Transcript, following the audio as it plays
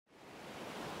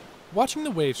Watching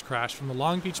the waves crash from the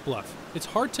Long Beach bluff, it's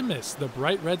hard to miss the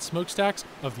bright red smokestacks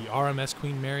of the RMS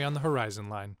Queen Mary on the horizon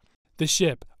line. The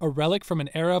ship, a relic from an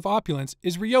era of opulence,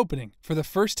 is reopening for the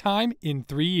first time in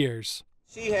 3 years.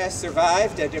 She has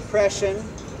survived a depression,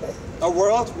 a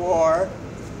world war,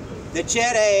 the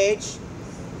jet age,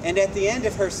 and at the end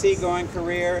of her seagoing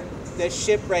career, the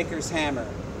shipbreaker's hammer.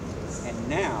 And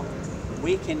now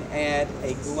we can add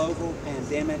a global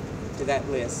pandemic to that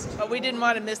list. We didn't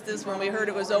want to miss this when we heard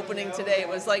it was opening today. It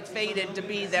was like fated to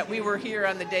be that we were here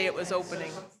on the day it was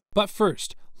opening. But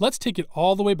first, let's take it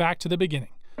all the way back to the beginning.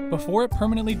 Before it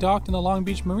permanently docked in the Long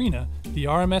Beach Marina, the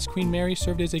RMS Queen Mary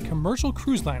served as a commercial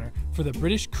cruise liner for the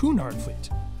British Cunard fleet.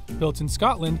 Built in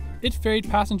Scotland, it ferried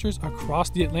passengers across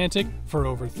the Atlantic for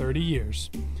over 30 years.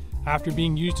 After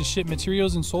being used to ship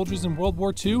materials and soldiers in World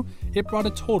War II, it brought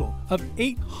a total of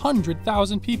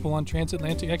 800,000 people on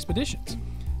transatlantic expeditions.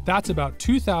 That's about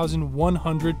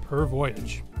 2,100 per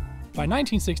voyage. By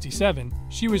 1967,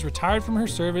 she was retired from her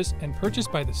service and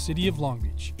purchased by the city of Long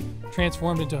Beach.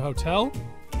 Transformed into hotel,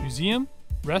 museum,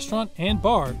 restaurant, and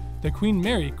bar, the Queen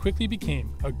Mary quickly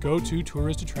became a go-to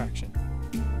tourist attraction.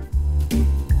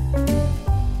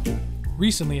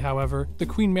 Recently, however, the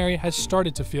Queen Mary has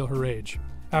started to feel her age.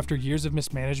 After years of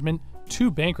mismanagement, 2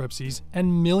 bankruptcies,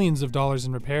 and millions of dollars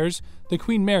in repairs, the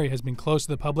Queen Mary has been closed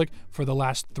to the public for the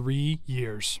last 3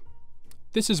 years.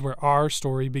 This is where our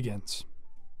story begins.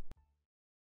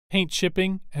 Paint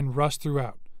chipping and rust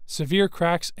throughout, severe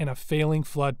cracks, and a failing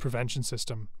flood prevention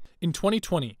system. In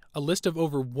 2020, a list of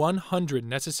over 100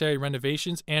 necessary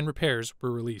renovations and repairs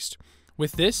were released.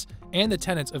 With this, and the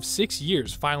tenants of 6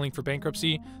 years filing for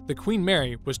bankruptcy, the Queen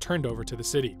Mary was turned over to the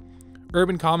city.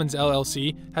 Urban Commons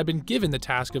LLC had been given the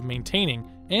task of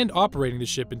maintaining and operating the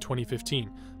ship in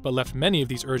 2015, but left many of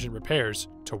these urgent repairs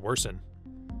to worsen.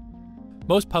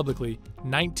 Most publicly,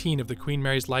 19 of the Queen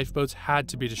Mary's lifeboats had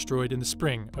to be destroyed in the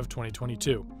spring of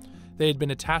 2022. They had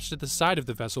been attached at the side of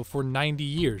the vessel for 90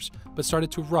 years, but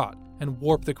started to rot and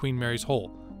warp the Queen Mary's hull,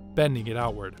 bending it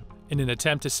outward. In an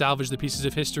attempt to salvage the pieces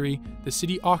of history, the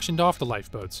city auctioned off the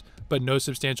lifeboats, but no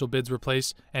substantial bids were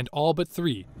placed, and all but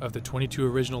 3 of the 22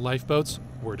 original lifeboats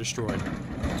were destroyed.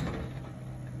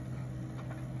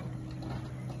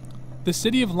 The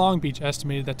city of Long Beach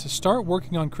estimated that to start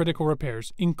working on critical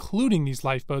repairs, including these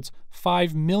lifeboats,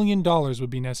 $5 million would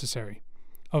be necessary.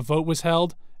 A vote was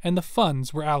held, and the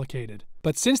funds were allocated.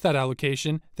 But since that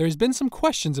allocation, there has been some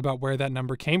questions about where that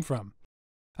number came from.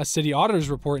 A city auditor's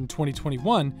report in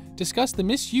 2021 discussed the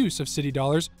misuse of city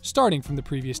dollars starting from the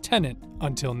previous tenant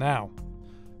until now.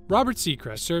 Robert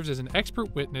Seacrest serves as an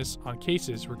expert witness on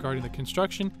cases regarding the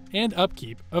construction and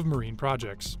upkeep of marine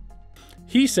projects.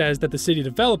 He says that the city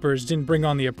developers didn't bring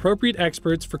on the appropriate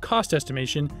experts for cost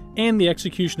estimation and the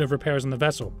execution of repairs on the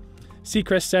vessel.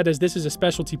 Seacrest said as this is a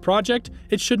specialty project,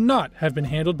 it should not have been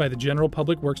handled by the General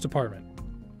Public Works Department.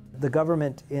 The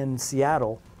government in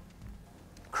Seattle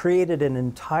created an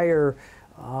entire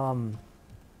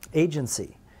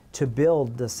agency to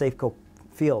build the Safeco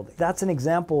field. That's an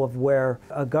example of where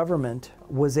a government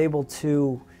was able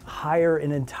to hire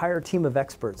an entire team of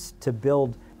experts to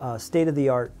build a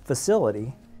state-of-the-art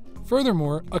facility.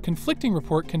 Furthermore, a conflicting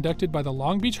report conducted by the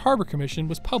Long Beach Harbor Commission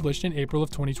was published in April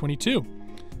of 2022.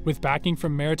 With backing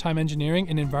from maritime engineering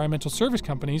and environmental service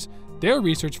companies, their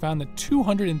research found that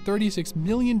 $236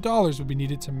 million would be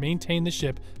needed to maintain the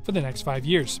ship for the next 5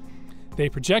 years. They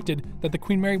projected that the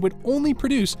Queen Mary would only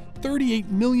produce $38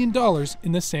 million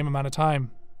in the same amount of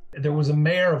time. There was a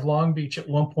mayor of Long Beach at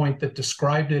one point that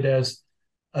described it as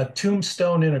a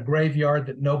tombstone in a graveyard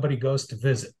that nobody goes to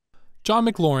visit. John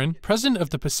McLaurin, president of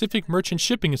the Pacific Merchant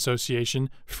Shipping Association,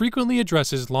 frequently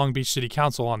addresses Long Beach City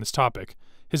Council on this topic.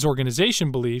 His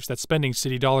organization believes that spending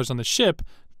city dollars on the ship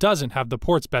doesn't have the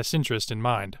port's best interest in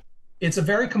mind. It's a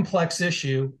very complex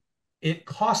issue. It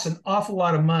costs an awful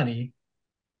lot of money.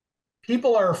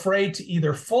 People are afraid to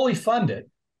either fully fund it,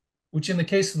 which in the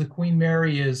case of the Queen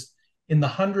Mary is in the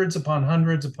hundreds upon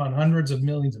hundreds upon hundreds of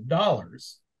millions of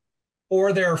dollars,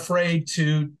 or they're afraid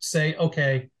to say,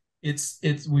 okay,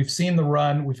 we've seen the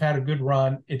run, we've had a good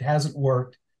run, it hasn't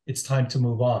worked, it's time to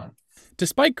move on.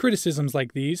 Despite criticisms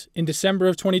like these, in December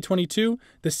of 2022,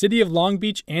 the city of Long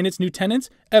Beach and its new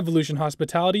tenants, Evolution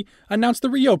Hospitality, announced the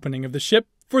reopening of the ship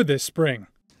for this spring.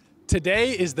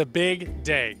 Today is the big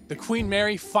day. The Queen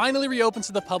Mary finally reopens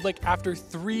to the public after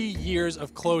 3 years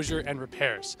of closure and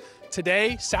repairs.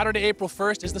 Today, Saturday, April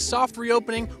 1st, is the soft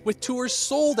reopening with tours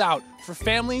sold out for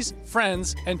families,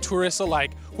 friends, and tourists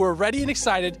alike who are ready and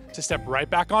excited to step right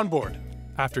back on board.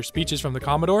 After speeches from the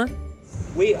Commodore,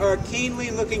 We are keenly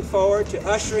looking forward to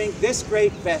ushering this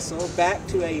great vessel back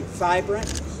to a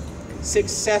vibrant,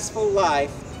 successful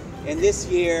life in this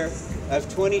year of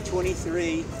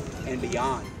 2023 and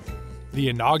beyond. The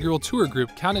inaugural tour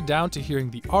group counted down to hearing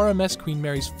the RMS Queen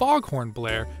Mary's foghorn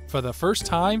blare for the first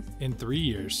time in 3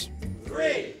 years.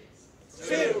 3,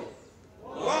 2,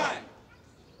 1.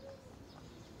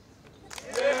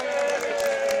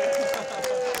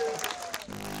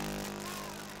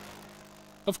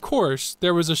 Of course,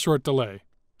 there was a short delay,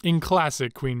 in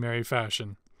classic Queen Mary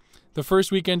fashion. The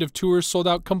first weekend of tours sold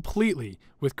out completely,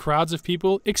 with crowds of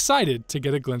people excited to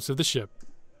get a glimpse of the ship.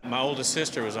 My oldest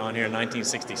sister was on here in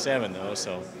 1967, though,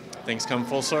 so things come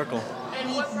full circle.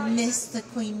 We've missed the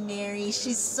Queen Mary.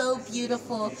 She's so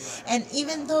beautiful. And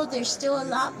even though there's still a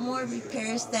lot more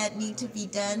repairs that need to be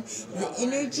done, the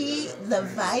energy, the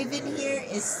vibe in here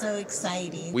is so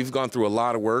exciting. We've gone through a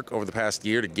lot of work over the past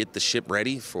year to get the ship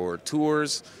ready for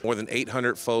tours. More than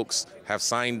 800 folks have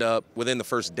signed up within the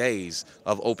first days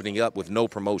of opening up with no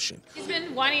promotion. He's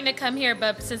been wanting to come here,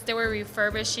 but since they were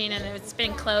refurbishing and it's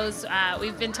been closed,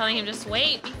 we've been telling him just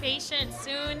wait, be patient,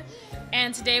 soon.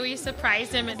 And today we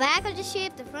surprised him. The back of the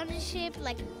ship, the front of the ship,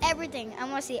 like everything. I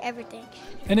want to see everything.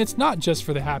 And it's not just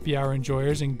for the happy hour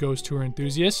enjoyers and ghost tour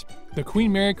enthusiasts. The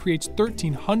Queen Mary creates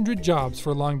 1,300 jobs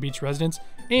for Long Beach residents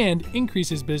and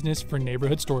increases business for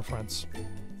neighborhood storefronts.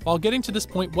 While getting to this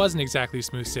point wasn't exactly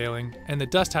smooth sailing, and the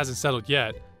dust hasn't settled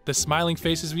yet, the smiling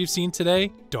faces we've seen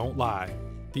today don't lie.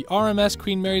 The RMS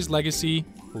Queen Mary's legacy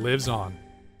lives on.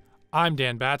 I'm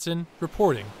Dan Batson,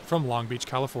 reporting from Long Beach,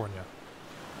 California.